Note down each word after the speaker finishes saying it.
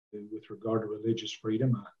with regard to religious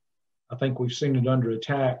freedom. I think we've seen it under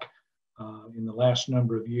attack in the last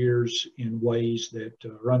number of years in ways that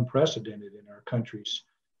are unprecedented in our country's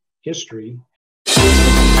history.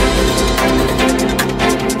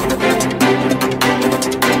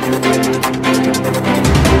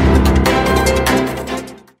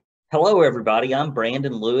 Hello, everybody. I'm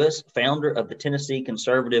Brandon Lewis, founder of the Tennessee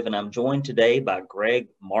Conservative, and I'm joined today by Greg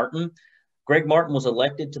Martin. Greg Martin was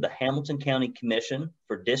elected to the Hamilton County Commission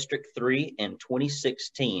for District 3 in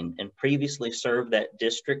 2016 and previously served that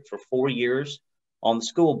district for 4 years on the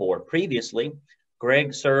school board. Previously,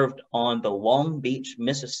 Greg served on the Long Beach,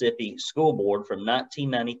 Mississippi School Board from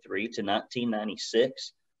 1993 to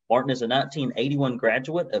 1996. Martin is a 1981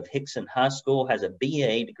 graduate of Hickson High School, has a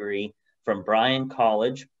BA degree from Bryan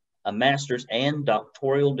College, a master's and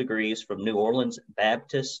doctoral degrees from New Orleans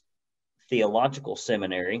Baptist Theological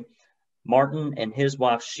Seminary. Martin and his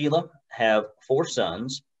wife Sheila have 4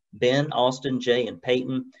 sons, Ben, Austin, Jay, and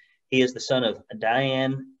Peyton. He is the son of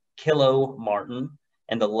Diane Kilo Martin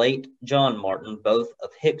and the late John Martin, both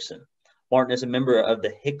of Hickson. Martin is a member of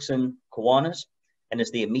the Hickson Kiwanis and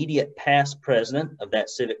is the immediate past president of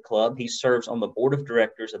that civic club. He serves on the board of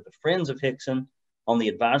directors of the Friends of Hickson, on the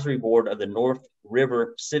advisory board of the North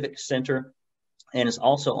River Civic Center, and is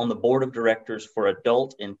also on the board of directors for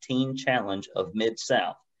Adult and Teen Challenge of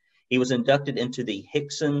Mid-South. He was inducted into the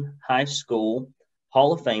Hickson High School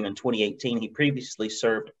Hall of Fame in 2018. He previously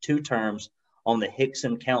served 2 terms on the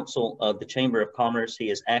Hickson Council of the Chamber of Commerce. He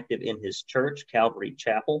is active in his church, Calvary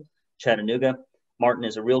Chapel, Chattanooga. Martin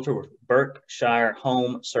is a realtor with Berkshire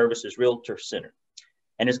Home Services Realtor Center.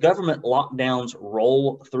 And as government lockdowns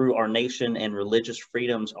roll through our nation and religious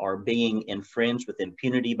freedoms are being infringed with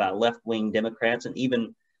impunity by left-wing Democrats and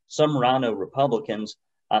even some rhino Republicans,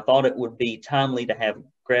 I thought it would be timely to have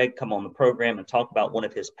Greg come on the program and talk about one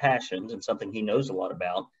of his passions and something he knows a lot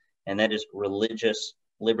about, and that is religious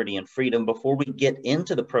liberty and freedom. Before we get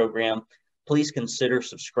into the program, please consider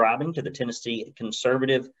subscribing to the Tennessee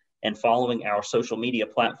Conservative and following our social media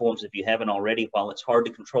platforms if you haven't already. While it's hard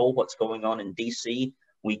to control what's going on in D.C.,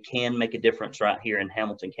 we can make a difference right here in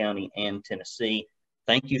Hamilton County and Tennessee.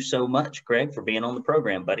 Thank you so much, Greg, for being on the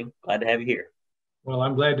program, buddy. Glad to have you here. Well,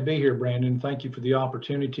 I'm glad to be here, Brandon. Thank you for the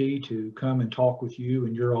opportunity to come and talk with you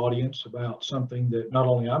and your audience about something that not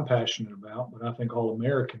only I'm passionate about, but I think all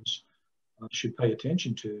Americans should pay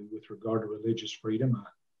attention to with regard to religious freedom.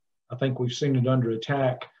 I think we've seen it under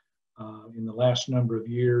attack in the last number of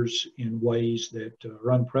years in ways that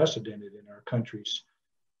are unprecedented in our country's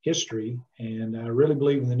history. And I really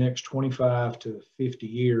believe in the next 25 to 50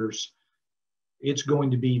 years, it's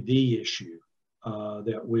going to be the issue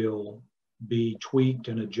that will be tweaked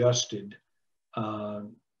and adjusted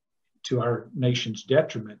to our nation's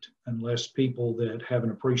detriment unless people that have an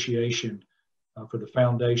appreciation for the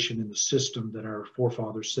foundation and the system that our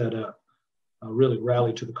forefathers set up really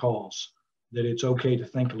rally to the cause that it's okay to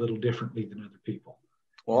think a little differently than other people.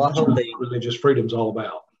 Well, I hope religious freedom is all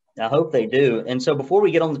about. I hope they do. And so before we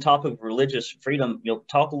get on the topic of religious freedom, you'll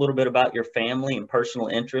talk a little bit about your family and personal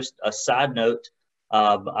interest. A side note,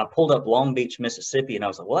 I pulled up Long Beach, Mississippi, and I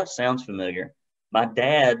was like, well, that sounds familiar. My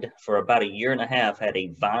dad, for about 1.5 years, had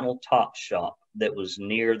a vinyl top shop that was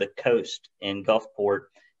near the coast in Gulfport,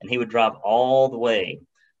 and he would drive all the way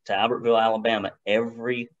to Albertville, Alabama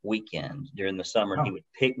every weekend during the summer. Oh. He would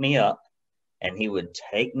pick me up, and he would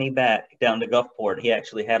take me back down to Gulfport. He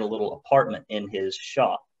actually had a little apartment in his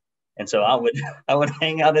shop. And so I would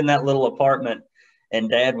hang out in that little apartment, and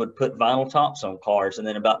Dad would put vinyl tops on cars. And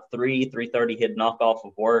then about 3:30, he'd knock off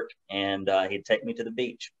of work, and he'd take me to the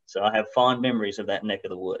beach. So I have fond memories of that neck of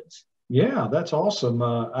the woods. Yeah, that's awesome.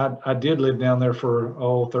 I did live down there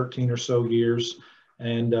for 13 or so years.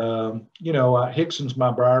 And, Hickson's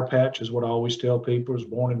my briar patch is what I always tell people. I was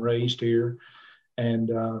born and raised here. And,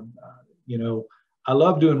 I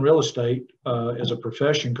love doing real estate as a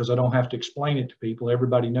profession because I don't have to explain it to people.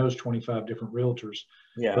 Everybody knows 25 different realtors.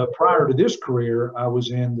 Yeah. But prior to this career, I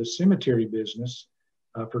was in the cemetery business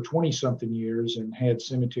for 20-something years and had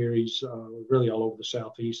cemeteries really all over the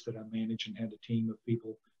Southeast that I managed and had a team of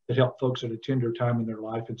people that help folks at a tender time in their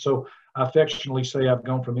life. And so I affectionately say I've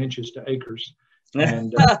gone from inches to acres.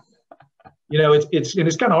 And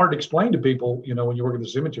it's kind of hard to explain to people, when you work in the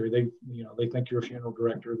cemetery, they think you're a funeral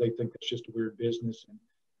director. They think that's just a weird business.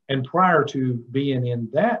 And prior to being in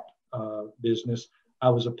that business, I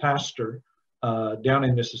was a pastor down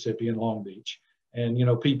in Mississippi in Long Beach. And,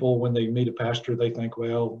 people, when they meet a pastor, they think,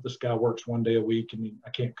 well, this guy works 1 day a week and I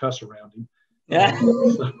can't cuss around him. Yeah.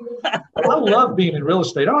 So, I love being in real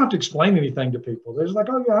estate. I don't have to explain anything to people. They're just like,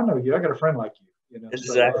 oh, yeah, I know you. I got a friend like you.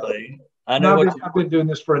 Exactly. I know what I've been doing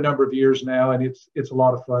this for a number of years now, and it's a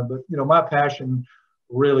lot of fun. But my passion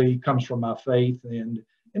really comes from my faith, and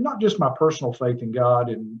not just my personal faith in God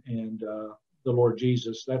and the Lord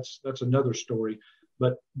Jesus. That's another story.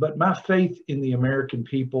 But my faith in the American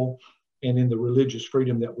people and in the religious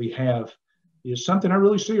freedom that we have is something I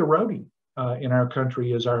really see eroding in our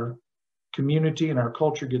country as our community and our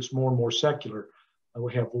culture gets more and more secular.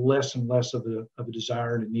 We have less and less of a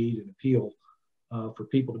desire and a need and appeal for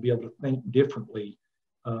people to be able to think differently,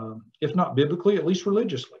 if not biblically, at least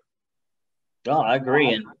religiously. Oh, I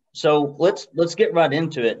agree. And so let's get right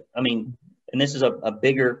into it. I mean, and this is a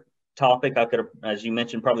bigger topic. I could, as you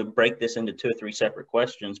mentioned, probably break this into 2 or 3 separate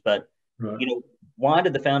questions. But Right. Why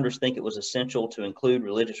did the founders think it was essential to include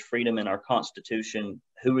religious freedom in our Constitution?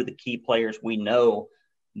 Who are the key players? We know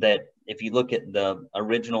that if you look at the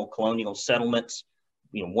original colonial settlements,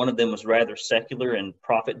 one of them was rather secular and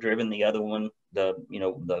profit driven. The other one, of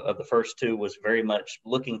the first 2, was very much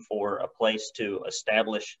looking for a place to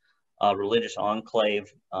establish a religious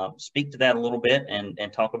enclave. Speak to that a little bit and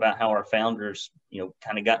talk about how our founders,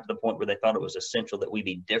 kind of got to the point where they thought it was essential that we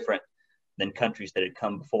be different than countries that had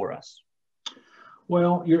come before us.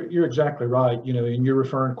 Well, you're exactly right. And you're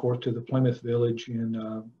referring, of course, to the Plymouth Village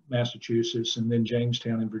in Massachusetts, and then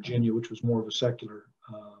Jamestown in Virginia, which was more of a secular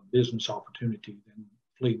business opportunity than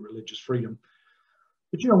fleeing religious freedom.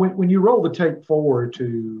 But when you roll the tape forward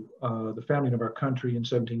to the founding of our country in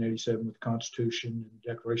 1787 with the Constitution and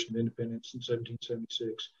Declaration of Independence in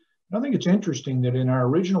 1776, and I think it's interesting that in our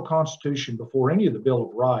original Constitution, before any of the Bill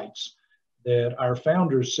of Rights, that our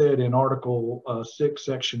founders said in Article 6,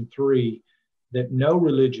 Section 3, that no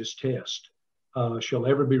religious test shall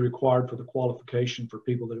ever be required for the qualification for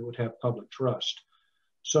people that would have public trust.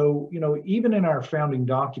 So, even in our founding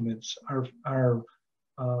documents, our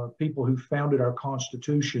people who founded our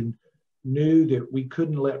Constitution knew that we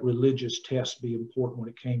couldn't let religious tests be important when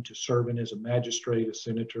it came to serving as a magistrate, a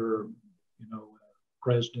senator,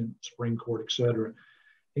 president, Supreme Court, et cetera.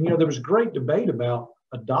 And, there was great debate about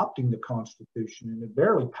adopting the Constitution, and it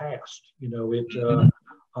barely passed.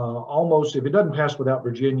 Almost, if it doesn't pass without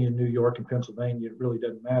Virginia and New York and Pennsylvania, it really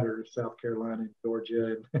doesn't matter if South Carolina and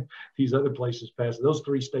Georgia and these other places pass. Those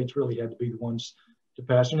 3 states really had to be the ones to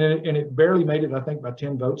pass. And it barely made it, I think, by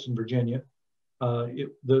 10 votes in Virginia.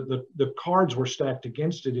 The cards were stacked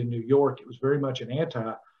against it in New York. It was very much an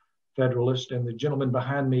anti-federalist. And the gentleman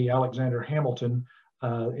behind me, Alexander Hamilton,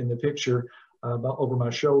 in the picture over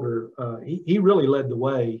my shoulder, he really led the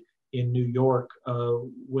way in New York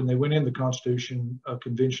when they went in the Constitution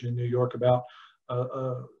Convention in New York. About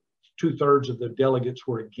 2/3 of the delegates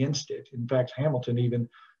were against it. In fact, Hamilton even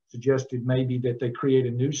suggested maybe that they create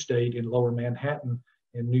a new state in Lower Manhattan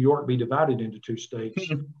and New York be divided into 2 states.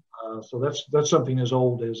 So that's something as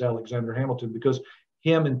old as Alexander Hamilton, because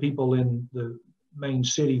him and people in the main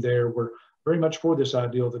city there were very much for this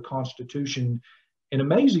idea of the Constitution. And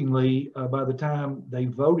amazingly, by the time they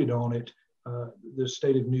voted on it, the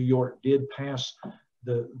state of New York did pass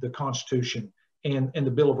the Constitution and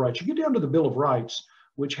the Bill of Rights. You get down to the Bill of Rights,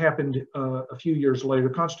 which happened a few years later.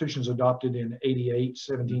 The Constitution is adopted in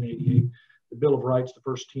 1788. The Bill of Rights, the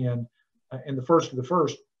first 10, and the first of the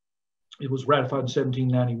first, it was ratified in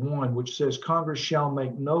 1791, which says Congress shall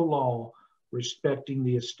make no law respecting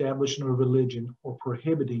the establishment of religion or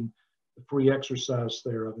prohibiting the free exercise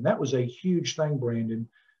thereof. And that was a huge thing, Brandon,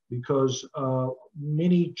 because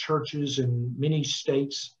many churches and many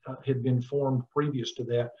states had been formed previous to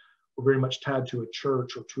that, were very much tied to a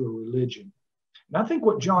church or to a religion. And I think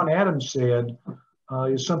what John Adams said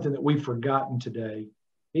is something that we've forgotten today.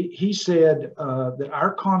 He said that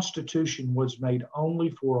our Constitution was made only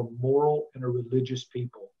for a moral and a religious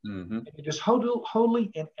people. Mm-hmm. And it is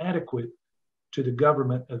wholly inadequate to the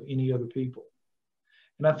government of any other people.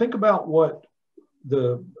 And I think about what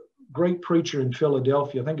the great preacher in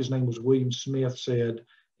Philadelphia, I think his name was William Smith, said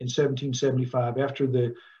in 1775 after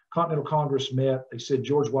the Continental Congress met. They said,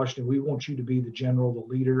 George Washington, we want you to be the general,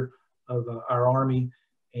 the leader of our army.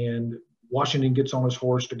 And Washington gets on his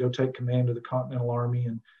horse to go take command of the Continental Army,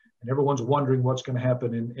 and everyone's wondering what's going to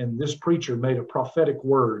happen. And this preacher made a prophetic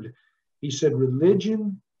word. He said,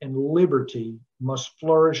 religion and liberty must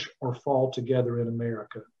flourish or fall together in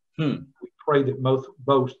America. We pray that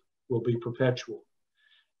both will be perpetual.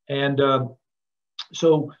 And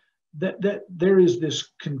so that there is this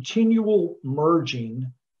continual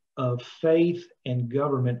merging of faith and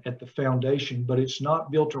government at the foundation, but it's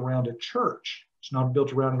not built around a church. It's not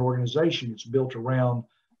built around an organization. It's built around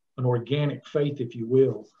an organic faith, if you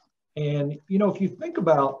will. And, if you think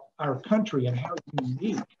about our country and how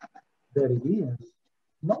unique that it is,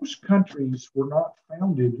 most countries were not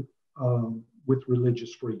founded with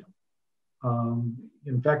religious freedom.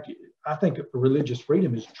 In fact, I think religious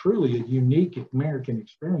freedom is truly a unique American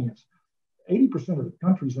experience. 80% of the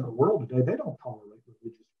countries in the world today, they don't tolerate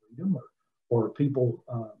religious freedom or people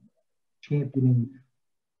championing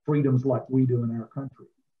freedoms like we do in our country.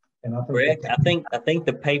 And I think Greg, I think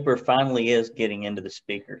the paper finally is getting into the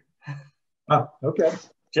speaker. Okay.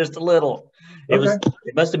 Just a little. Okay.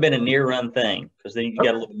 It must have been a near run thing, because then you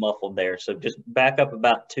got a little muffled there. So just back up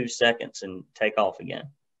about 2 seconds and take off again.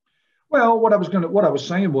 Well, what I was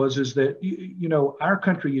saying is that our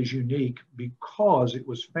country is unique because it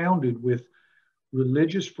was founded with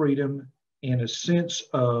religious freedom and a sense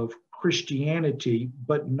of Christianity,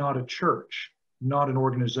 but not a church, not an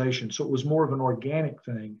organization. So it was more of an organic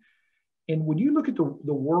thing. And when you look at the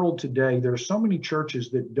world today, there are so many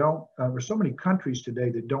churches that don't, or so many countries today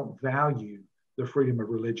that don't value the freedom of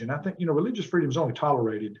religion. I think, religious freedom is only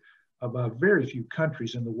tolerated by very few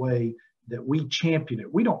countries in the way that we champion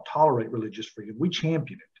it. We don't tolerate religious freedom. We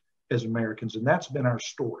champion it as Americans, and that's been our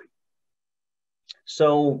story.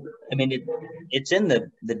 So, I mean, it's in the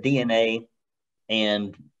DNA,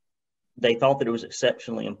 and they thought that it was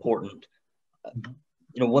exceptionally important.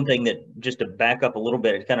 One thing that, just to back up a little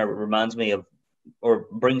bit, it kind of reminds me of, or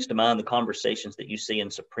brings to mind, the conversations that you see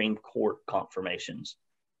in Supreme Court confirmations,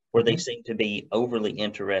 where they seem to be overly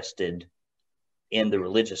interested in the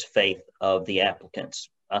religious faith of the applicants.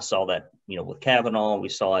 I saw that, with Kavanaugh. We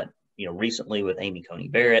saw it, recently with Amy Coney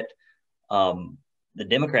Barrett. The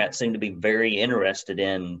Democrats seem to be very interested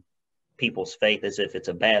in people's faith as if it's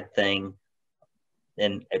a bad thing.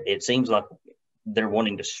 And it seems like they're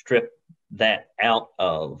wanting to strip that out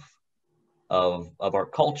of our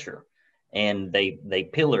culture. And they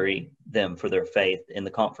pillory them for their faith in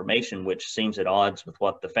the confirmation, which seems at odds with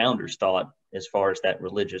what the founders thought as far as that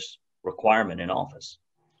religious requirement in office.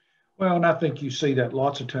 Well, and I think you see that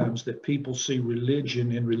lots of times, that people see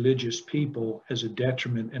religion and religious people as a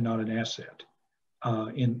detriment and not an asset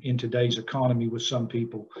in today's economy with some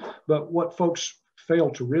people. But what folks fail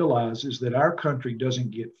to realize is that our country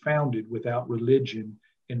doesn't get founded without religion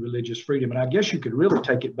and religious freedom. And I guess you could really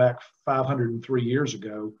take it back 503 years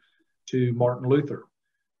ago to Martin Luther.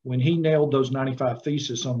 When he nailed those 95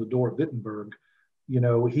 Theses on the door of Wittenberg,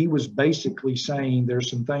 he was basically saying there's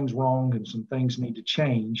some things wrong and some things need to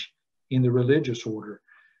change in the religious order.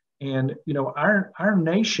 And, our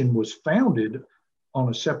nation was founded on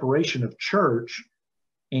a separation of church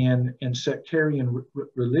and sectarian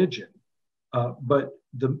religion. But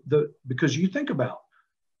because you think about,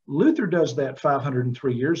 Luther does that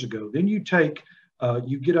 503 years ago. Then you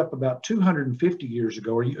get up about 250 years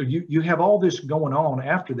ago, or you have all this going on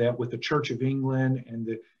after that with the Church of England and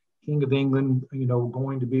the King of England,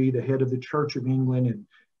 going to be the head of the Church of England.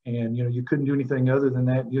 And you couldn't do anything other than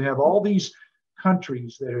that. You have all these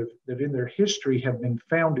countries that in their history have been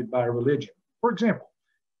founded by a religion. For example,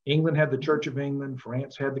 England had the Church of England,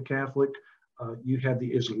 France had the Catholic, you had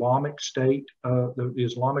the Islamic State, the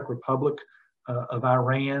Islamic Republic of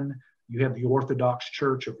Iran, you have the Orthodox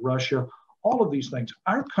Church of Russia, all of these things.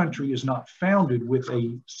 Our country is not founded with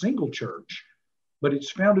a single church, but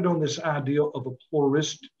it's founded on this idea of a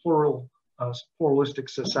pluralistic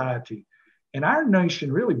society. And our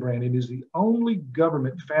nation, really, Brandon, is the only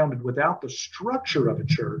government founded without the structure of a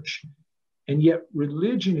church, and yet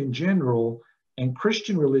religion in general, and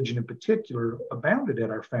Christian religion in particular, abounded at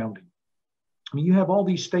our founding. I mean, you have all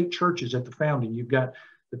these state churches at the founding. You've got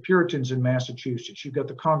the Puritans in Massachusetts. You've got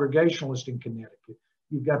the Congregationalists in Connecticut.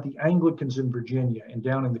 You've got the Anglicans in Virginia and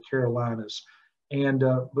down in the Carolinas. And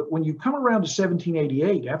but when you come around to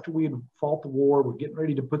 1788, after we had fought the war, we're getting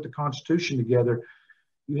ready to put the Constitution together,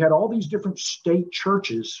 you had all these different state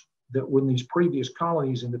churches that were in these previous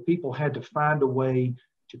colonies, and the people had to find a way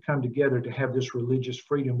to come together to have this religious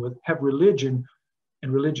freedom, have religion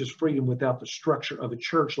and religious freedom without the structure of a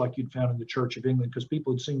church like you'd found in the Church of England, because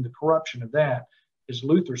people had seen the corruption of that as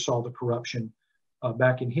Luther saw the corruption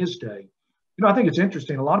back in his day. I think it's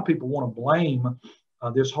interesting. A lot of people want to blame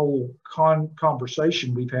this whole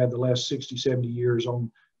conversation we've had the last 60, 70 years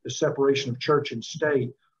on the separation of church and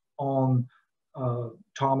state on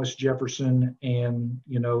Thomas Jefferson and,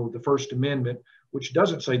 the First Amendment, which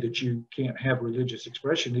doesn't say that you can't have religious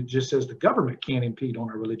expression. It just says the government can't impede on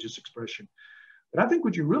our religious expression. But I think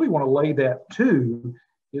what you really want to lay that to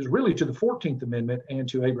is really to the 14th Amendment and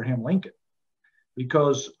to Abraham Lincoln,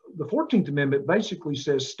 because the 14th Amendment basically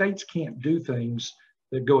says states can't do things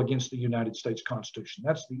that go against the United States Constitution.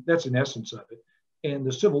 That's an essence of it. And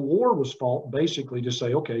the Civil War was fought basically to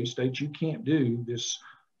say, okay, states, you can't do this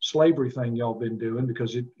slavery thing y'all been doing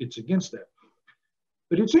because it's against that.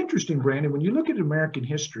 But it's interesting, Brandon, when you look at American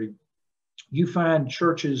history, you find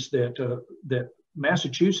churches that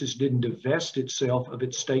Massachusetts didn't divest itself of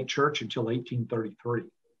its state church until 1833.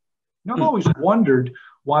 Now, I've always wondered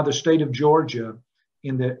why the state of Georgia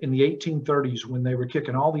in the 1830s, when they were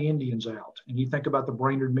kicking all the Indians out, and you think about the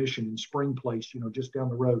Brainerd Mission in Spring Place, just down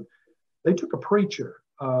the road, they took a preacher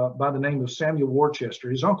by the name of Samuel Worcester.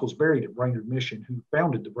 His uncle's buried at Brainerd Mission, who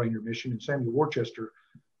founded the Brainerd Mission, and Samuel Worcester,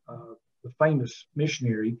 the famous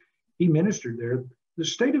missionary, he ministered there. The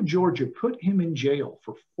state of Georgia put him in jail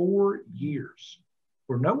for 4 years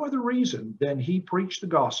for no other reason than he preached the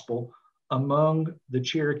gospel among the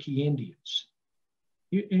Cherokee Indians.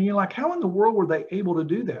 And you're like, how in the world were they able to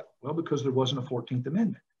do that? Well, because there wasn't a 14th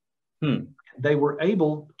Amendment. They were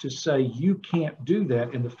able to say, you can't do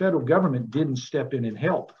that. And the federal government didn't step in and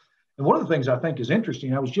help. And one of the things I think is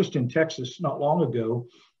interesting, I was just in Texas not long ago.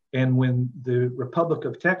 And when the Republic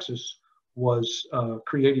of Texas was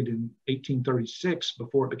created in 1836,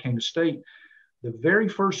 before it became a state, the very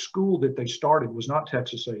first school that they started was not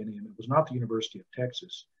Texas A&M. It was not the University of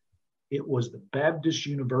Texas. It was the Baptist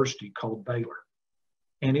University called Baylor.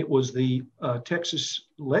 And it was the Texas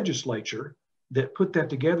legislature that put that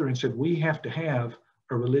together and said, we have to have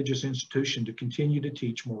a religious institution to continue to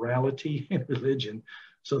teach morality and religion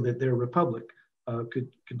so that their republic could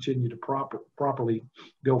continue to properly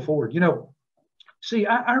go forward. See,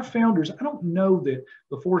 our founders, I don't know that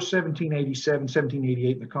before 1787,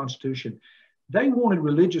 1788 in the Constitution, they wanted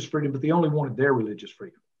religious freedom, but they only wanted their religious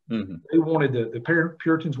freedom. They wanted the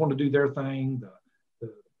Puritans wanted to do their thing,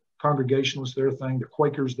 the Congregationalists their thing, the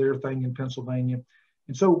Quakers their thing in Pennsylvania.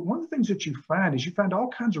 And so one of the things that you find all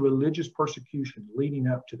kinds of religious persecution leading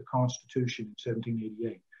up to the Constitution in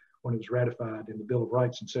 1788, when it was ratified in the Bill of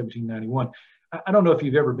Rights in 1791. I don't know if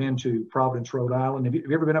you've ever been to Providence, Rhode Island. Have you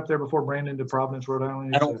ever been up there before, Brandon, to Providence, Rhode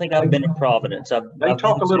Island? I don't think I've been in Providence. They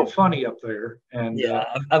talk a little funny up there. And yeah,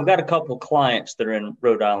 I've got a couple of clients that are in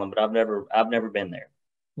Rhode Island, but I've never been there.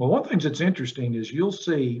 Well, one thing that's interesting is you'll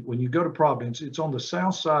see when you go to Providence, it's on the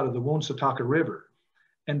south side of the Woonsocketah River.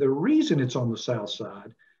 And the reason it's on the south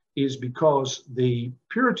side is because the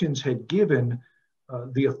Puritans had given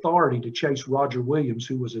the authority to chase Roger Williams,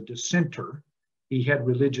 who was a dissenter. He had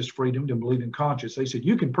religious freedom to believe in conscience. They said,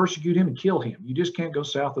 you can persecute him and kill him. You just can't go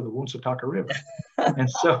south of the Woonsocketah River. And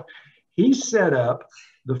so he set up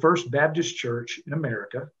the first Baptist church in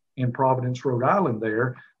America in Providence, Rhode Island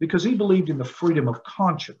there, because he believed in the freedom of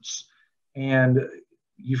conscience. And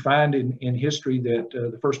you find in history that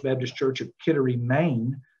the First Baptist Church of Kittery,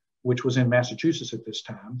 Maine, which was in Massachusetts at this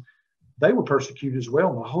time, they were persecuted as well.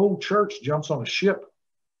 And the whole church jumps on a ship,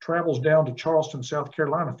 travels down to Charleston, South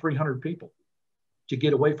Carolina, 300 people, to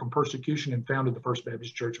get away from persecution, and founded the First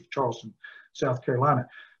Baptist Church of Charleston, South Carolina.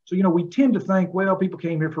 So, we tend to think, well, people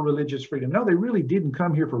came here for religious freedom. No, they really didn't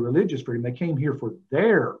come here for religious freedom. They came here for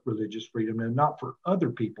their religious freedom and not for other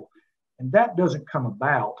people. And that doesn't come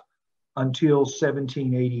about until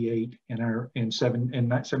 1788 and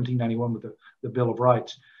 1791 with the Bill of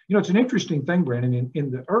Rights. It's an interesting thing, Brandon.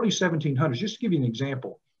 In the early 1700s, just to give you an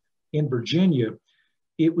example, in Virginia,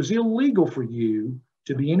 it was illegal for you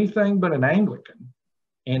to be anything but an Anglican.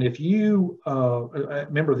 And if you, a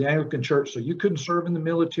member of the Anglican Church, so you couldn't serve in the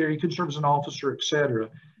military, you couldn't serve as an officer, etc.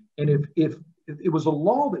 And if it was a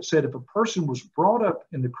law that said if a person was brought up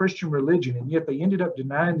in the Christian religion and yet they ended up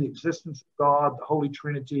denying the existence of God, the Holy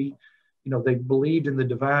Trinity, they believed in the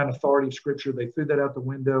divine authority of Scripture, they threw that out the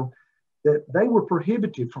window, that they were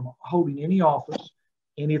prohibited from holding any office.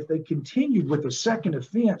 And if they continued with a second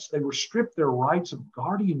offense, they were stripped their rights of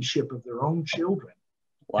guardianship of their own children.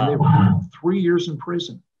 Wow. And they were given 3 years in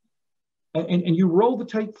prison. And you roll the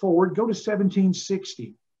tape forward, go to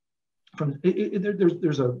 1760.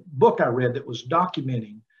 There's a book I read that was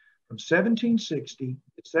documenting from 1760 to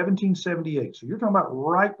 1778. So you're talking about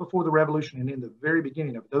right before the Revolution and in the very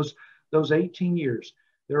beginning of those 18 years.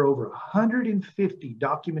 There are over 150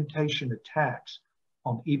 documentation attacks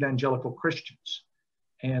on evangelical Christians.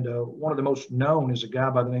 And one of the most known is a guy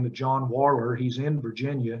by the name of John Warler. He's in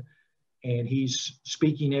Virginia, and he's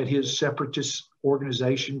speaking at his separatist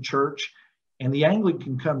organization church. And the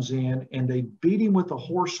Anglican comes in and they beat him with a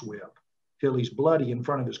horsewhip till he's bloody in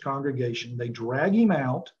front of his congregation. They drag him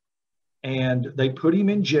out and they put him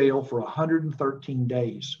in jail for 113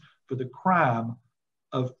 days for the crime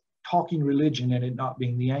of talking religion and it not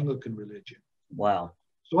being the Anglican religion. Wow.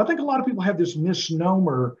 So I think a lot of people have this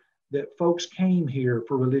misnomer that folks came here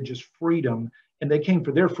for religious freedom, and they came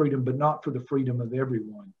for their freedom, but not for the freedom of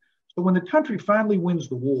everyone. So when the country finally wins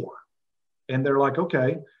the war and they're like,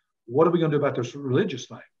 okay, what are we going to do about this religious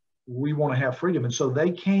thing? We want to have freedom. And so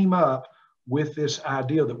they came up with this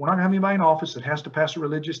idea that we're not going to have anybody in office that has to pass a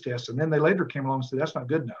religious test. And then they later came along and said, that's not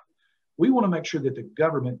good enough. We want to make sure that the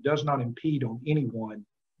government does not impede on anyone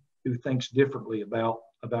who thinks differently about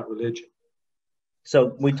religion.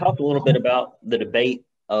 So we talked a little bit about the debate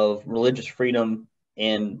of religious freedom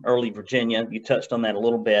in early Virginia. You touched on that a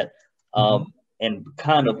little bit, and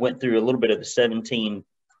kind of went through a little bit of the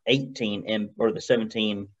 1718 or the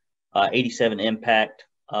 1787 impact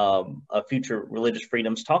of future religious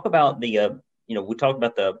freedoms. Talk about the, we talked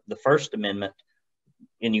about the First Amendment,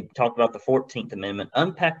 and you talked about the 14th Amendment.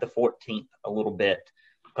 Unpack the 14th a little bit,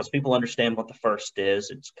 because people understand what the first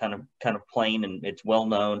is. It's kind of plain and it's well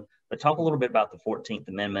known. But talk a little bit about the 14th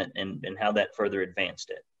Amendment and how that further advanced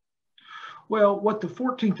it. Well, what the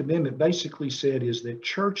 14th Amendment basically said is that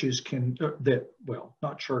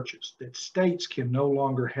that states can no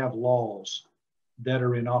longer have laws that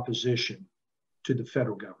are in opposition to the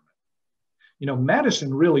federal government.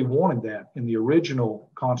 Madison really wanted that in the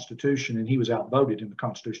original Constitution, and he was outvoted in the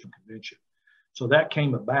Constitutional Convention. So that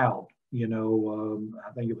came about, I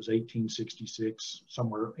think it was 1866,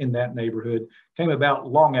 somewhere in that neighborhood, came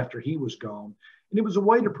about long after he was gone. And it was a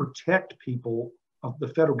way to protect people, of the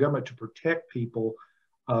federal government to protect people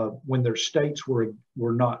when their states were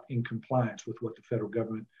not in compliance with what the federal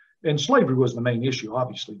government, and slavery was the main issue,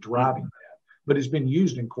 obviously, driving that, but it's been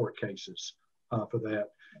used in court cases for that.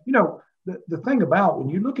 The thing about, when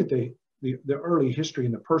you look at the early history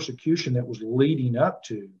and the persecution that was leading up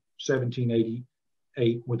to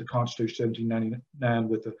 1788 with the Constitution, 1799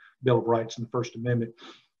 with the Bill of Rights and the First Amendment,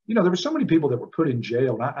 there were so many people that were put in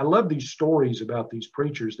jail. And I love these stories about these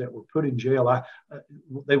preachers that were put in jail.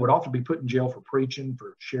 They would often be put in jail for preaching,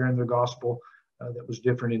 for sharing their gospel that was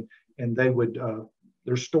different. And they would,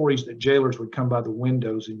 there's stories that jailers would come by the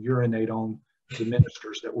windows and urinate on the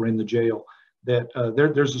ministers that were in the jail.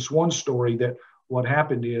 There's this one story that what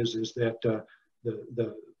happened is that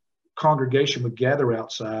the congregation would gather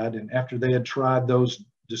outside, and after they had tried those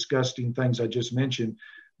disgusting things I just mentioned,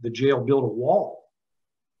 the jail built a wall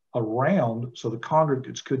around so the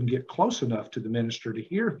congregants couldn't get close enough to the minister to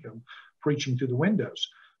hear him preaching through the windows.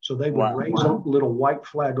 So they would raise a little white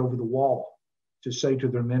flag over the wall to say to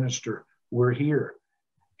their minister, "We're here."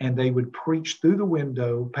 And they would preach through the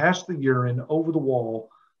window, past the urine, over the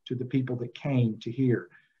wall to the people that came to hear.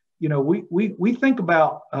 We think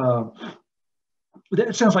about,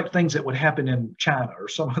 that sounds like things that would happen in China or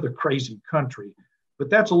some other crazy country, but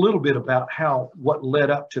that's a little bit about what led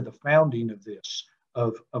up to the founding of this,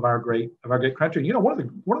 of our great country.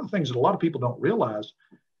 One of the things that a lot of people don't realize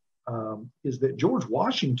is that George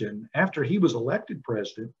Washington, after he was elected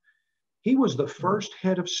president, he was the first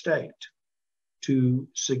head of state to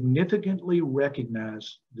significantly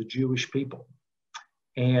recognize the Jewish people.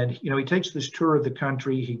 And, he takes this tour of the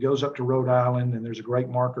country. He goes up to Rhode Island, and there's a great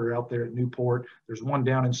marker out there at Newport. There's one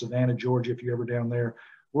down in Savannah, Georgia, if you're ever down there,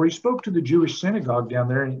 where he spoke to the Jewish synagogue down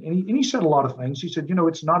there. And he said a lot of things. He said,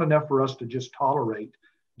 it's not enough for us to just tolerate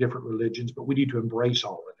different religions, but we need to embrace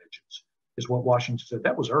all religions, is what Washington said.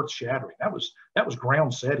 That was earth shattering. That was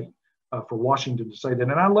ground setting for Washington to say that.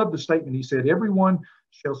 And I love the statement. He said, "Everyone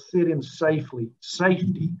shall sit in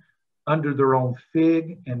safety under their own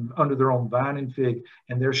fig and under their own vine and fig,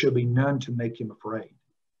 and there shall be none to make him afraid."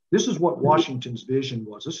 This is what Washington's vision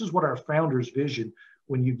was. This is what our founders' vision,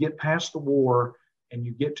 when you get past the war and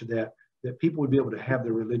you get to that people would be able to have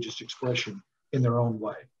their religious expression in their own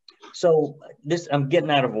way. So I'm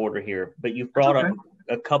getting out of order here, but you've brought up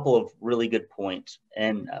a couple of really good points,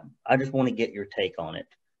 and I just want to get your take on it.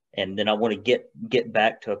 And then I want to get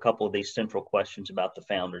back to a couple of these central questions about the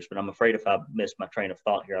founders, but I'm afraid if I miss my train of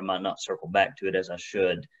thought here, I might not circle back to it as I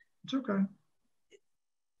should. It's okay.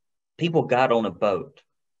 People got on a boat,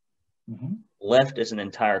 left as an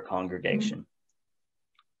entire congregation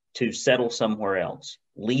to settle somewhere else,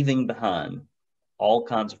 leaving behind all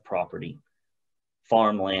kinds of property,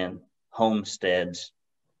 farmland, homesteads,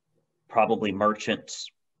 probably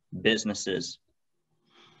merchants, businesses.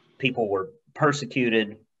 People were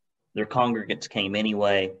persecuted. Their congregants came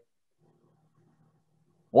anyway.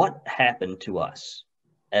 What happened to us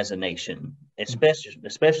as a nation,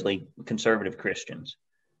 especially conservative Christians?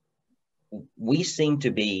 We seem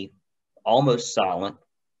to be almost silent,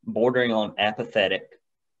 bordering on apathetic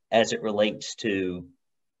as it relates to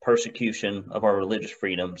persecution of our religious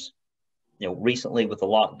freedoms. Recently with the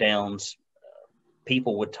lockdowns,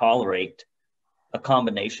 people would tolerate a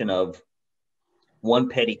combination of one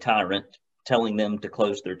petty tyrant telling them to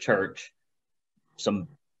close their church, some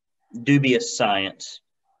dubious science,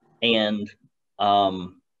 and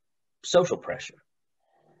social pressure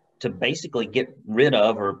to basically get rid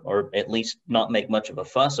of or at least not make much of a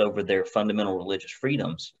fuss over their fundamental religious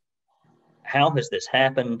freedoms. How has this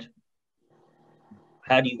happened?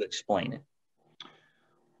 How do you explain it?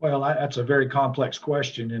 Well, that's a very complex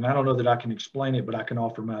question, and I don't know that I can explain it, but I can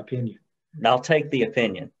offer my opinion. I'll take the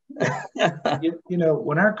opinion.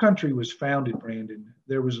 When our country was founded, Brandon,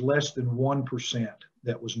 there was less than 1%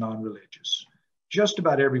 that was non-religious. Just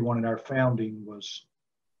about everyone in our founding was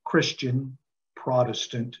Christian,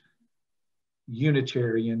 Protestant,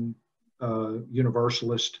 Unitarian,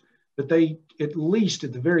 Universalist, but they, at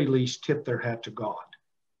the very least, tipped their hat to God.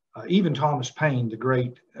 Even Thomas Paine, the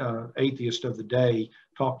great atheist of the day,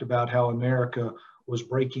 talked about how America was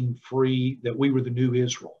breaking free, that we were the new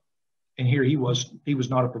Israel. And here he was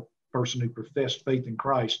not a person who professed faith in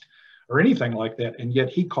Christ or anything like that, and yet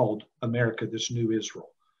he called America this new Israel.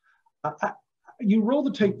 You roll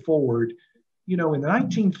the tape forward, in the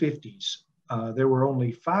 1950s, there were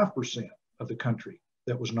only 5% of the country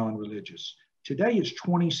that was non-religious. Today it's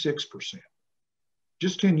 26%.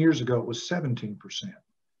 Just 10 years ago, it was 17%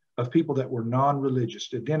 of people that were non-religious,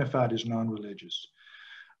 identified as non-religious.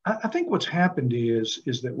 I think what's happened is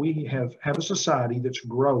that we have a society that's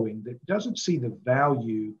growing that doesn't see the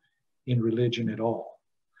value in religion at all.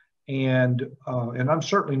 And I'm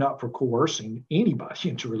certainly not for coercing anybody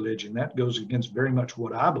into religion. That goes against very much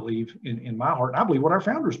what I believe in my heart. And I believe what our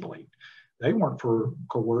founders believed. They weren't for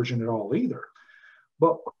coercion at all either.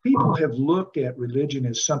 But people have looked at religion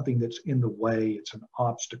as something that's in the way. It's an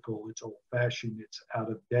obstacle. It's old-fashioned. It's out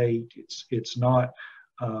of date. It's not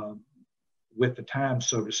with the times,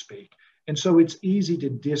 so to speak. And so it's easy to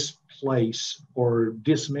displace or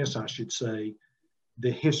dismiss, I should say,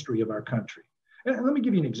 the history of our country. And let me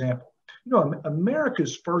give you an example.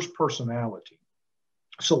 America's first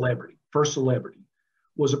celebrity,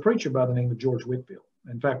 was a preacher by the name of George Whitefield.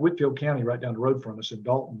 In fact, Whitfield County, right down the road from us in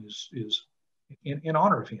Dalton, is in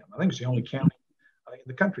honor of him. I think it's the only county in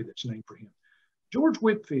the country that's named for him. George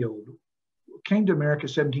Whitefield came to America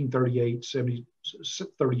 1738,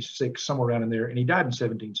 36, somewhere around in there, and he died in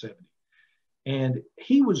 1770. And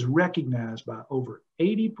he was recognized by over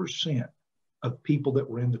 80% of people that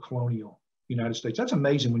were in the colonial United States. That's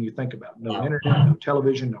amazing when you think about it. No internet, no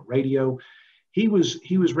television, no radio. He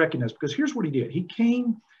was recognized because here's what he did. He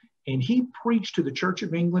came and he preached to the Church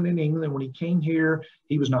of England in England. When he came here,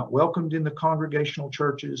 he was not welcomed in the congregational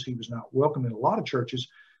churches. He was not welcomed in a lot of churches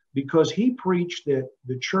because he preached that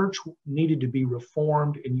the church needed to be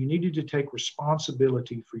reformed and you needed to take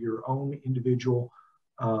responsibility for your own individual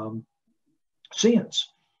sins.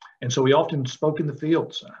 And so he often spoke in the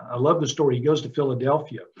fields. I love the story. He goes to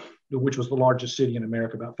Philadelphia, which was the largest city in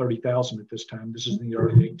America, about 30,000 at this time. This is in the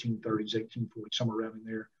early 1830s, 1840s, somewhere around in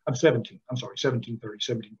there. 1730s,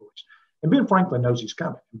 1740s. And Ben Franklin knows he's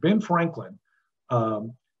coming. Ben Franklin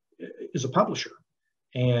is a publisher.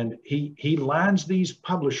 And he lines these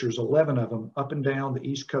publishers, 11 of them, up and down the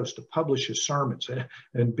East Coast to publish his sermons.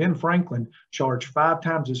 And Ben Franklin charged 5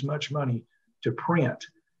 times as much money to print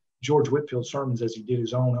George Whitefield's sermons as he did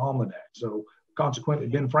his own almanac. So consequently,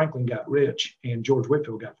 Ben Franklin got rich and George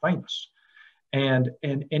Whitefield got famous. And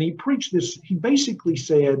he preached this. He basically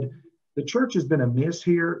said, the church has been amiss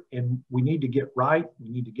here and we need to get right. We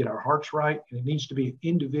need to get our hearts right. And it needs to be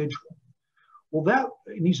individual. Well,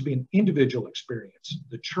 it needs to be an individual experience.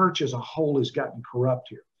 The church as a whole has gotten corrupt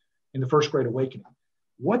here in the First Great Awakening.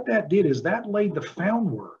 What that did is that laid the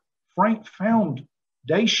foundation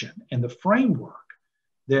and the framework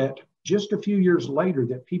that just a few years later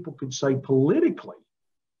that people could say politically,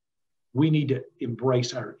 we need to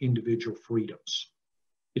embrace our individual freedoms.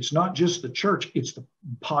 It's not just the church, it's the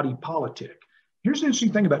body politic. Here's the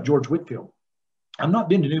interesting thing about George Whitefield. I've not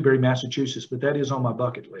been to Newbury, Massachusetts, but that is on my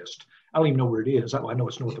bucket list. I don't even know where it is. I know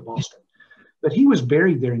it's north of Boston. But he was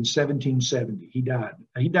buried there in 1770. He died.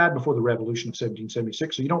 He died before the Revolution of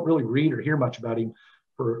 1776, so you don't really read or hear much about him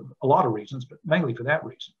for a lot of reasons, but mainly for that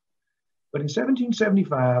reason. But in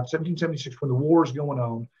 1775, 1776, when the war is going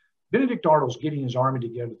on, Benedict Arnold's getting his army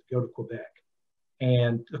together to go to Quebec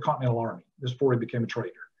and the Continental Army. This is before he became a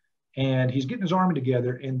traitor. And he's getting his army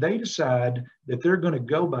together, and they decide that they're going to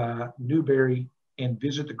go by Newbury and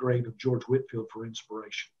visit the grave of George Whitefield for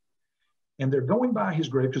inspiration. And they're going by his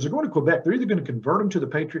grave because they're going to Quebec. They're either going to convert him to the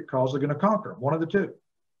Patriot cause, they're going to conquer him, one of the two.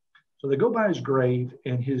 So they go by his grave,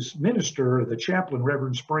 and his minister, the chaplain,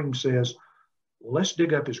 Reverend Spring, says, let's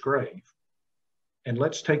dig up his grave and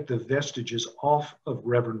let's take the vestiges off of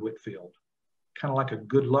Reverend Whitefield, kind of like a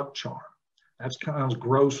good luck charm. That's kind of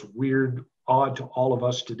gross, weird, odd to all of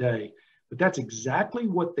us today, but that's exactly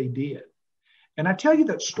what they did. And I tell you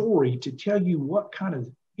that story to tell you what kind of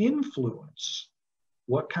influence,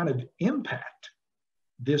 what kind of impact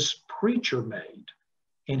this preacher made.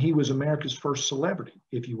 And he was America's first celebrity,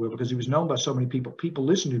 if you will, because he was known by so many people. People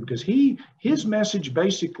listened to him because his message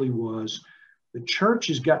basically was, The church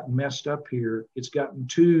has gotten messed up here. It's gotten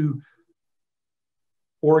too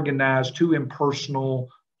organized, too impersonal,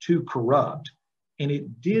 too corrupt. And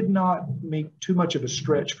it did not make too much of a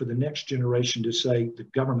stretch for the next generation to say the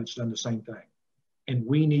government's done the same thing. And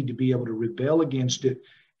we need to be able to rebel against it.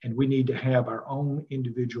 And we need to have our own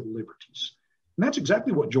individual liberties. And that's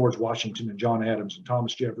exactly what George Washington and John Adams and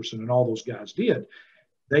Thomas Jefferson and all those guys did.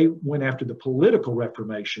 They went after the political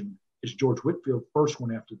Reformation as George Whitefield first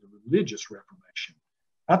went after the religious Reformation.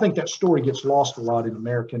 I think that story gets lost a lot in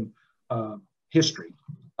American history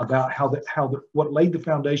about what laid the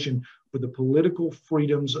foundation for the political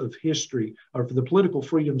freedoms of history, or for the political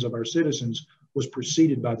freedoms of our citizens, was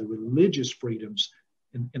preceded by the religious freedoms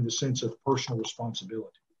in the sense of personal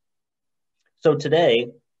responsibility. So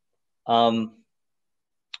today,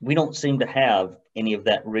 we don't seem to have any of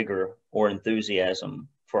that rigor or enthusiasm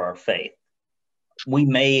for our faith. We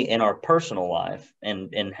may in our personal life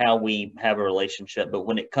and how we have a relationship, but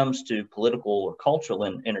when it comes to political or cultural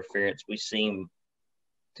interference, we seem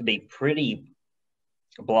to be pretty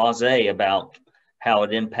blasé about how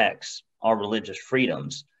it impacts our religious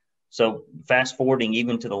freedoms. So fast forwarding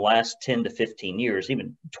even to the last 10 to 15 years,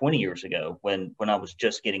 even 20 years ago, when I was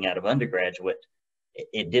just getting out of undergraduate,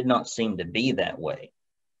 it did not seem to be that way.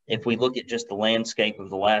 If we look at just the landscape of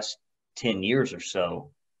the last 10 years or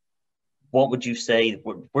so, what would you say,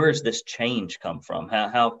 where has this change come from?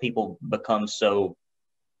 How people become so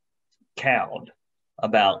cowed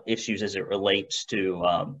about issues as it relates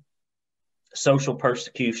to social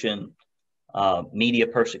persecution, media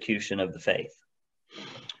persecution of the faith?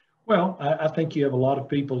 Well, I think you have a lot of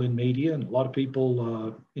people in media and a lot of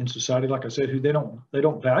people in society, like I said, who they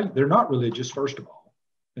don't value, they're not religious, first of all.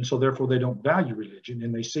 And so therefore they don't value religion,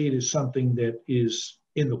 and they see it as something that is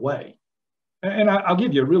in the way. And I'll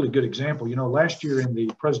give you a really good example. You know, last year in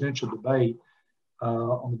the presidential debate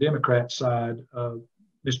on the Democrat side,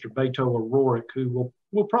 Mr. Beto O'Rourke, who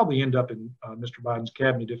will probably end up in Mr. Biden's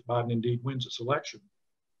cabinet if Biden indeed wins this election.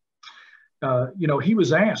 You know, he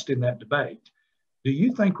was asked in that debate, do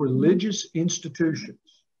you think religious institutions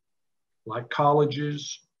like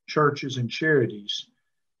colleges, churches, and charities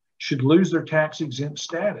should lose their tax-exempt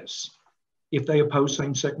status if they oppose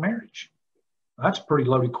same-sex marriage? That's a pretty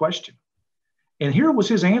loaded question. And here was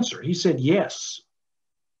his answer. He said, yes.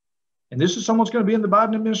 And this is someone's going to be in the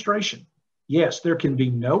Biden administration. Yes, there can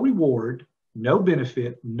be no reward, no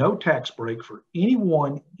benefit, no tax break for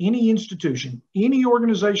anyone, any institution, any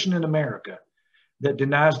organization in America that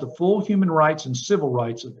denies the full human rights and civil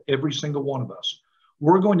rights of every single one of us.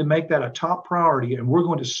 We're going to make that a top priority, and we're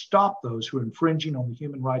going to stop those who are infringing on the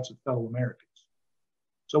human rights of fellow Americans.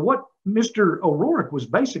 So what Mr. O'Rourke was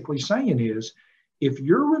basically saying is, if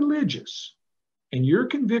you're religious and your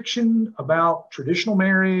conviction about traditional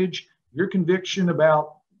marriage, your conviction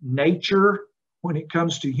about nature when it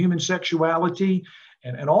comes to human sexuality,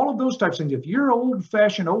 and all of those types of things, if you're an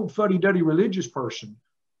old-fashioned, old fuddy-duddy religious person,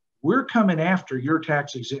 we're coming after your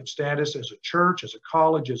tax-exempt status as a church, as a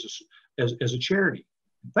college, as a charity.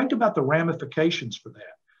 Think about the ramifications for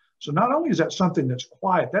that. So not only is that something that's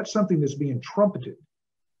quiet, that's something that's being trumpeted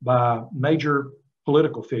by major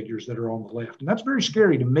political figures that are on the left. And that's very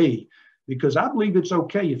scary to me, because I believe it's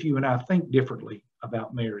okay if you and I think differently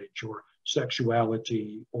about marriage or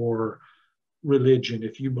sexuality or religion.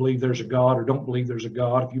 If you believe there's a God or don't believe there's a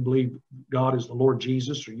God, if you believe God is the Lord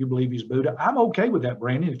Jesus or you believe he's Buddha, I'm okay with that,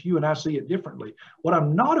 Brandon, if you and I see it differently. What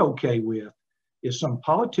I'm not okay with is some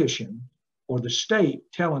politician or the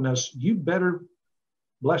state telling us, you better,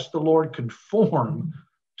 bless the Lord, conform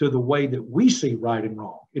to the way that we see right and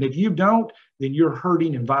wrong. And if you don't, then you're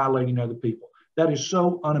hurting and violating other people. That is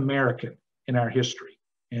so un-American in our history.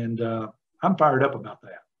 And I'm fired up about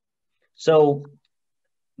that. So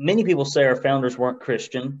many people say our founders weren't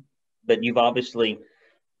Christian, but you've obviously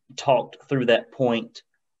talked through that point.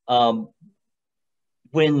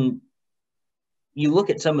 When you look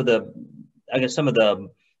at some of the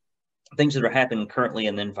things that are happening currently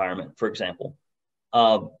in the environment, for example,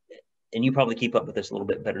 and you probably keep up with this a little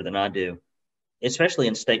bit better than I do, especially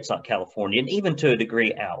in states like California, and even to a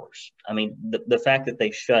degree ours. I mean, the fact that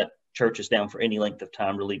they shut churches down for any length of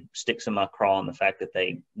time really sticks in my craw, and the fact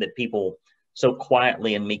that people so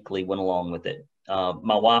quietly and meekly went along with it.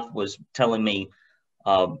 My wife was telling me,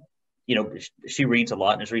 you know, she reads a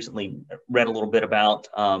lot and has recently read a little bit about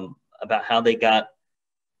how they got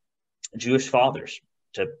Jewish fathers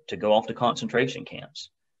to go off to concentration camps.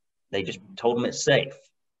 They just told them it's safe.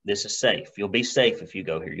 This is safe. You'll be safe if you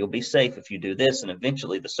go here. You'll be safe if you do this. And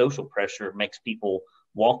eventually the social pressure makes people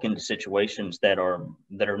walk into situations that are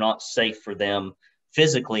not safe for them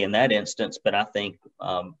physically in that instance, but I think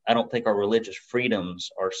I don't think our religious freedoms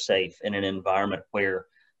are safe in an environment where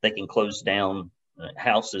they can close down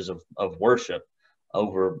houses of worship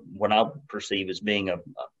over what I perceive as being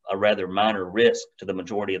a rather minor risk to the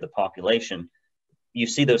majority of the population. You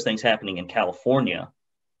see those things happening in California.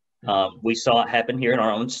 We saw it happen here in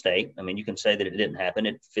our own state. I mean, you can say that it didn't happen.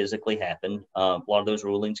 It physically happened. A lot of those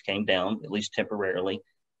rulings came down, at least temporarily.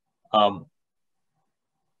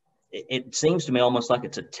 It seems to me almost like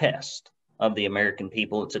it's a test of the American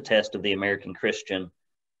people. It's a test of the American Christian.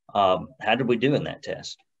 How did we do in that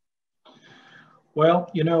test?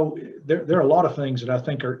 Well, there are a lot of things that I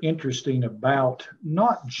think are interesting about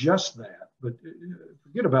not just that, but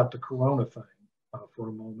forget about the Corona thing for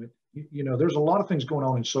a moment. There's a lot of things going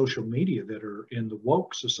on in social media that are in the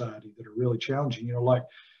woke society that are really challenging.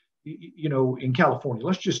 In California,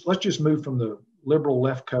 let's just move from the liberal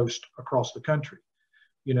left coast across the country.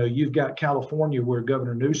 You've got California where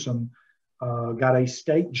Governor Newsom got a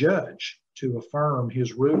state judge to affirm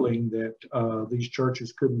his ruling that these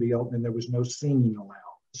churches couldn't be open and there was no singing allowed,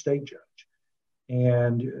 the state judge.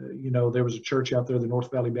 And, there was a church out there, the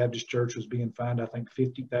North Valley Baptist Church was being fined, I think,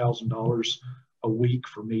 $50,000 a week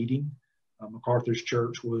for meeting. MacArthur's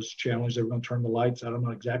church was challenged. They were going to turn the lights out. I'm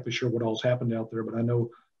not exactly sure what all's happened out there, but I know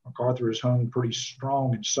MacArthur has hung pretty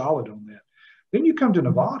strong and solid on that. Then you come to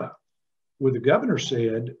Nevada, where the governor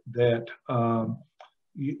said that,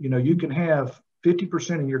 you can have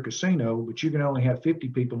 50% in your casino, but you can only have 50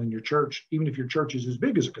 people in your church, even if your church is as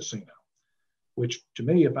big as a casino. Which to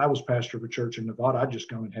me, if I was pastor of a church in Nevada, I'd just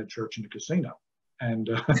go and have church in the casino. And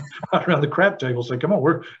around the crap table say, come on,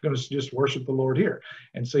 we're going to just worship the Lord here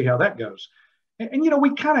and see how that goes. And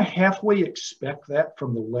we kind of halfway expect that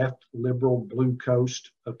from the left liberal blue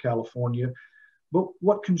coast of California. But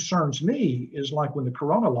what concerns me is like when the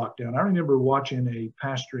Corona lockdown, I remember watching a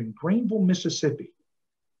pastor in Greenville, Mississippi,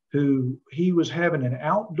 who he was having an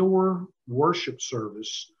outdoor worship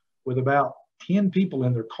service with about 10 people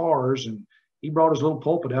in their cars. And he brought his little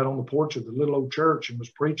pulpit out on the porch of the little old church and was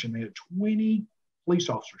preaching. They had 20 police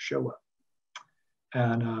officers show up.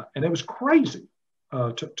 And it was crazy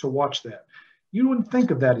to watch that. You wouldn't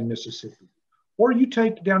think of that in Mississippi. Or you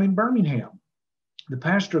take down in Birmingham, the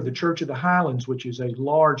pastor of the Church of the Highlands, which is a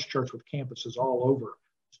large church with campuses all over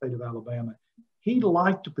the state of Alabama. He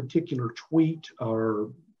liked a particular tweet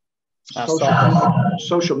or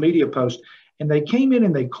social media post, and they came in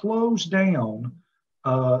and they closed down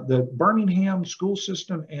the Birmingham school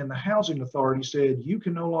system, and the housing authority said, you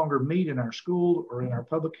can no longer meet in our school or in our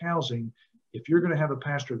public housing if you're going to have a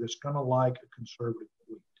pastor that's going to like a conservative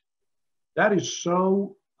tweet. That is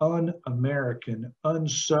so un-American,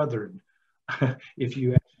 un-Southern, if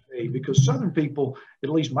you ask me, because Southern people, at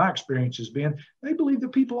least my experience has been, they believe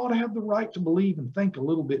that people ought to have the right to believe and think a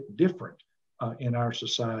little bit different in our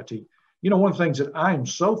society. One of the things that I am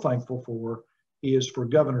so thankful for is for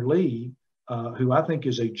Governor Lee, who I think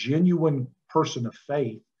is a genuine person of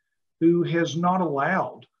faith, who has not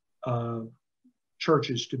allowed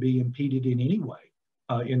churches to be impeded in any way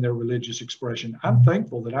in their religious expression. I'm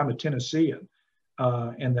thankful that I'm a Tennessean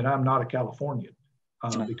and that I'm not a Californian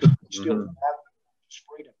because we still have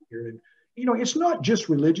freedom here. And, it's not just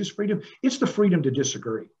religious freedom, it's the freedom to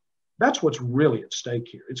disagree. That's what's really at stake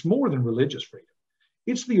here. It's more than religious freedom.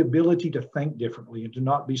 It's the ability to think differently and to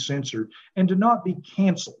not be censored and to not be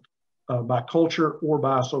canceled by culture or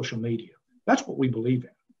by social media. That's what we believe in.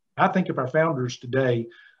 I think if our founders today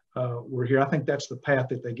were here, I think that's the path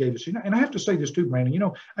that they gave us. And I have to say this too,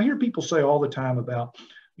 Brandon, I hear people say all the time about,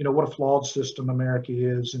 what a flawed system America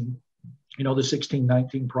is, and, the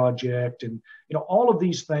 1619 Project, and, all of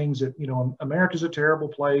these things that, America's a terrible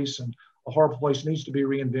place and a horrible place, needs to be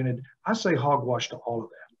reinvented. I say hogwash to all of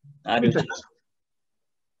that. I do too.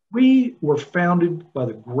 We were founded by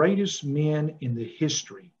the greatest men in the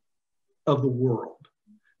history of the world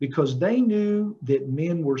because they knew that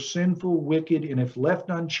men were sinful, wicked, and if left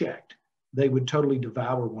unchecked, they would totally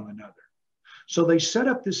devour one another. So they set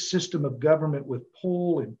up this system of government with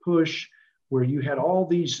pull and push, where you had all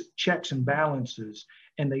these checks and balances,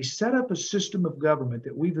 and they set up a system of government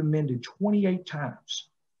that we've amended 28 times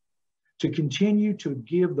to continue to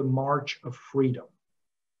give the march of freedom.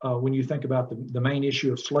 When you think about the main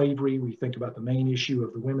issue of slavery, we think about the main issue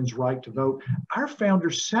of the women's right to vote, our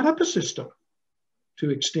founders set up a system to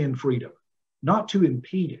extend freedom, not to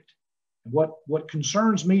impede it. And what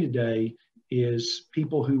concerns me today is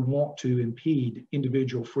people who want to impede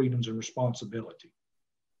individual freedoms and responsibility.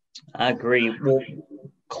 I agree. Well,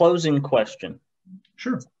 closing question.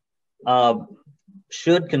 Sure.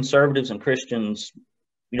 Should conservatives and Christians,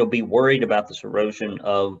 be worried about this erosion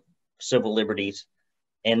of civil liberties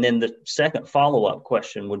And then the second follow-up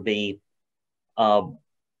question would be,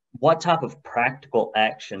 what type of practical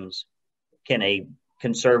actions can a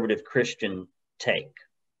conservative Christian take?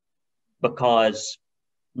 Because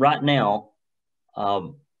right now,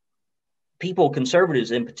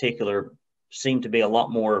 conservatives in particular, seem to be a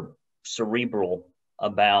lot more cerebral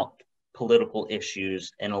about political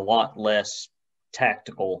issues and a lot less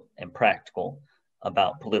tactical and practical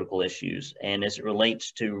about political issues. And as it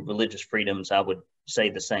relates to religious freedoms, I would say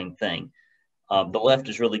the same thing. The left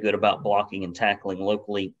is really good about blocking and tackling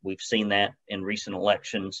locally. We've seen that in recent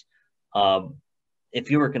elections.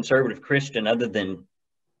 If you're a conservative Christian, other than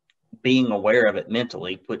being aware of it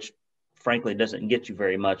mentally, which frankly doesn't get you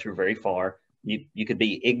very much or very far, you could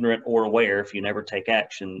be ignorant or aware. If you never take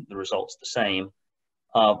action, the result's the same.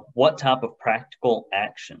 What type of practical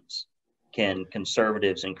actions can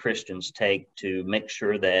conservatives and Christians take to make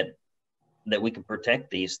sure that we can protect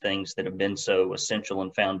these things that have been so essential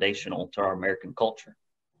and foundational to our American culture?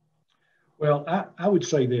 Well, I would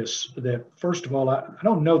say this, that first of all, I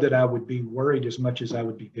don't know that I would be worried as much as I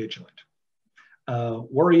would be vigilant.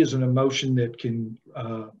 Worry is an emotion that can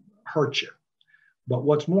hurt you. But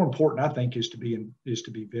what's more important, I think, is to be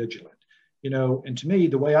vigilant. You know, and to me,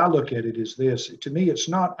 the way I look at it is this. To me,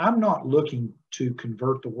 I'm not looking to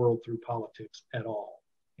convert the world through politics at all.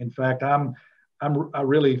 In fact, I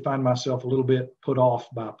really find myself a little bit put off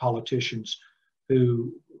by politicians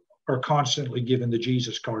who are constantly giving the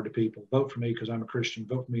Jesus card to people. Vote for me because I'm a Christian.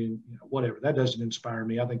 Vote for me, and whatever. That doesn't inspire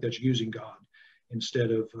me. I think that's using God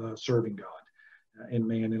instead of serving God and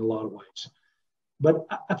man in a lot of ways. But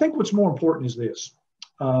I think what's more important is this.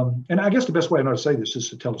 And I guess the best way I know to say this is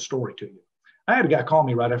to tell a story to you. I had a guy call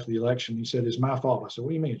me right after the election. He said, "It's my fault." I said,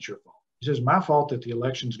 "What do you mean it's your fault?" He says, "My fault that the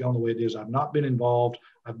election's gone the way it is. I've not been involved.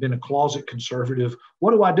 I've been a closet conservative.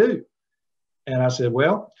 What do I do?" And I said,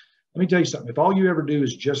 "Well, let me tell you something. If all you ever do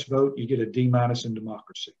is just vote, you get a D- in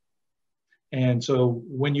democracy. And so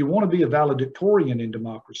when you want to be a valedictorian in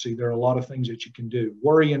democracy, there are a lot of things that you can do.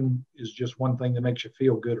 Worrying is just one thing that makes you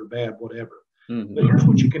feel good or bad, whatever. Mm-hmm. But here's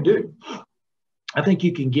what you can do. I think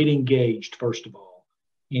you can get engaged, first of all,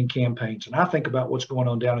 in campaigns. And I think about what's going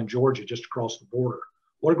on down in Georgia, just across the border.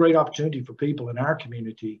 What a great opportunity for people in our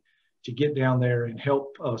community to get down there and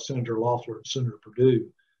help Senator Loeffler and Senator Perdue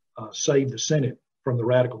save the Senate from the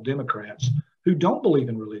radical Democrats who don't believe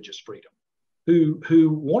in religious freedom, who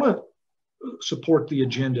want to support the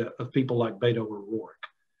agenda of people like Beto O'Rourke.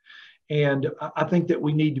 And I think that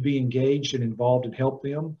we need to be engaged and involved and help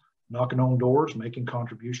them, knocking on doors, making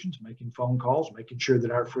contributions, making phone calls, making sure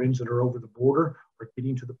that our friends that are over the border are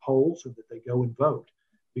getting to the polls so that they go and vote.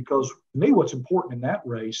 Because to me, what's important in that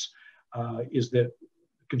race is that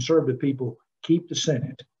conservative people keep the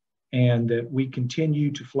Senate and that we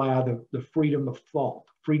continue to fly the freedom of thought,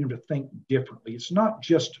 freedom to think differently. It's not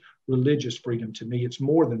just religious freedom to me. It's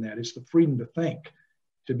more than that. It's the freedom to think,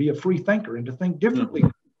 to be a free thinker and to think differently.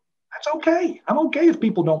 That's okay. I'm okay if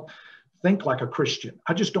people don't think like a Christian.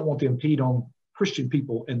 I just don't want to impede on Christian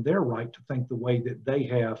people and their right to think the way that they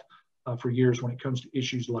have for years when it comes to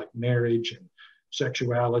issues like marriage and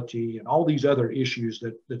sexuality and all these other issues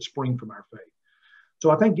that spring from our faith. So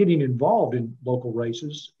I think getting involved in local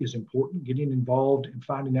races is important. Getting involved and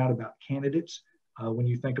finding out about candidates. When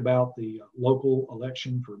you think about the local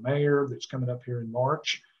election for mayor that's coming up here in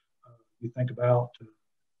March, you think about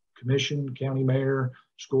commission, county mayor,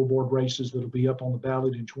 school board races that'll be up on the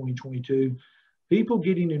ballot in 2022. People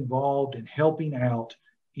getting involved and helping out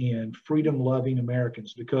in freedom-loving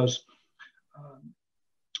Americans because,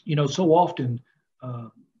 so often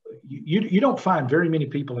you don't find very many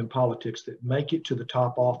people in politics that make it to the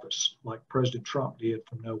top office like President Trump did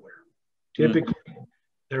from nowhere. Typically,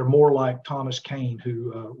 they're more like Thomas Kean,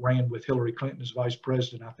 who ran with Hillary Clinton as vice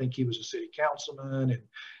president. I think he was a city councilman, and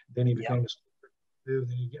then he became then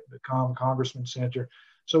he became congressman, senator.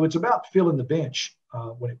 So it's about filling the bench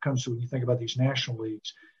when you think about these national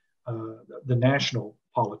leagues, the national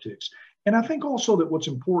politics. And I think also that what's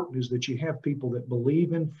important is that you have people that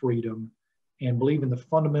believe in freedom and believe in the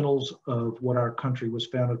fundamentals of what our country was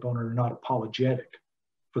founded upon and are not apologetic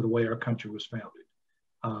for the way our country was founded,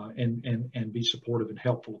 and be supportive and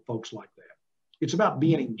helpful of folks like that. It's about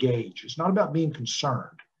being engaged. It's not about being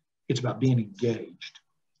concerned. It's about being engaged.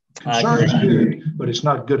 Concern is good, but it's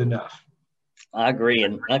not good enough. I agree,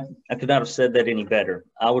 and I could not have said that any better.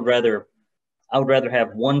 I would rather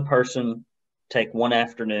have one person take one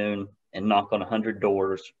afternoon and knock on 100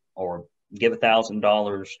 doors, or give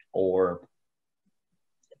 $1,000, or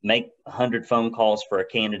make 100 phone calls for a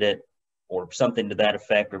candidate, or something to that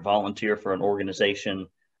effect, or volunteer for an organization,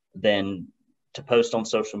 than to post on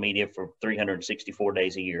social media for 364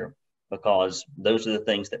 days a year. because those are the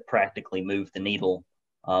things that practically move the needle.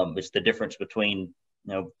 It's the difference between,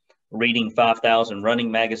 reading 5,000 running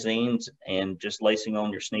magazines and just lacing on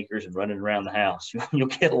your sneakers and running around the house. You'll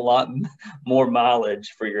get a lot more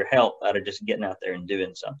mileage for your health out of just getting out there and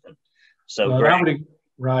doing something. So, well, Greg,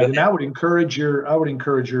 and I would encourage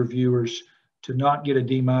your viewers to not get a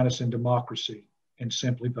D- in democracy and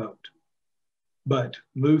simply vote, but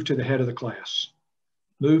move to the head of the class,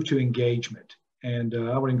 move to engagement. And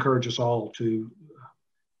I would encourage us all to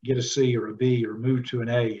get a C or a B or move to an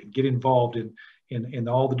A and get involved in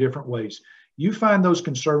all the different ways. You find those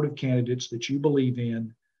conservative candidates that you believe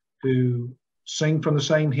in, who sing from the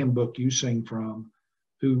same hymn book you sing from,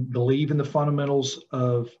 who believe in the fundamentals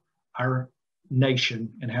of our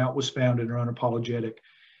nation and how it was founded and are unapologetic.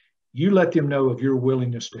 You let them know of your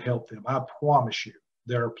willingness to help them. I promise you,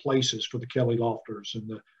 there are places for the Kelly Lofters and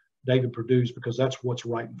the David Perdue's, because that's what's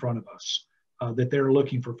right in front of us, that they're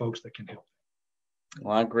looking for folks that can help.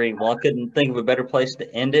 Well, I agree. Well, I couldn't think of a better place to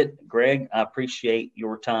end it. Greg, I appreciate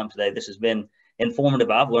your time today. This has been informative.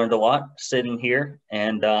 I've learned a lot sitting here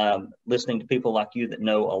and listening to people like you that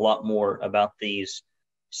know a lot more about these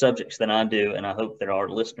subjects than I do, and I hope that our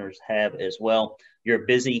listeners have as well. You're a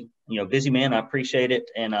busy man. I appreciate it,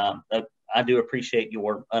 and I do appreciate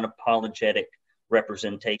your unapologetic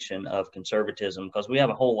representation of conservatism, because we have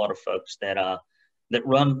a whole lot of folks that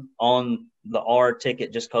run on the R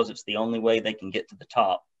ticket just because it's the only way they can get to the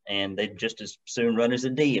top, and they'd just as soon run as a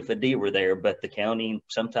D if a D were there. But the county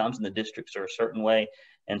sometimes and the districts are a certain way,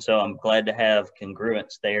 and so I'm glad to have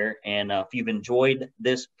congruence there. And if you've enjoyed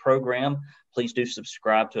this program, please do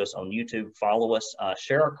subscribe to us on YouTube, follow us,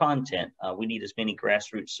 share our content. We need as many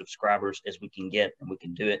grassroots subscribers as we can get, and we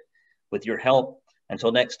can do it with your help.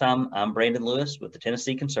 Until next time, I'm Brandon Lewis with the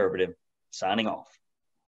Tennessee Conservative, signing off.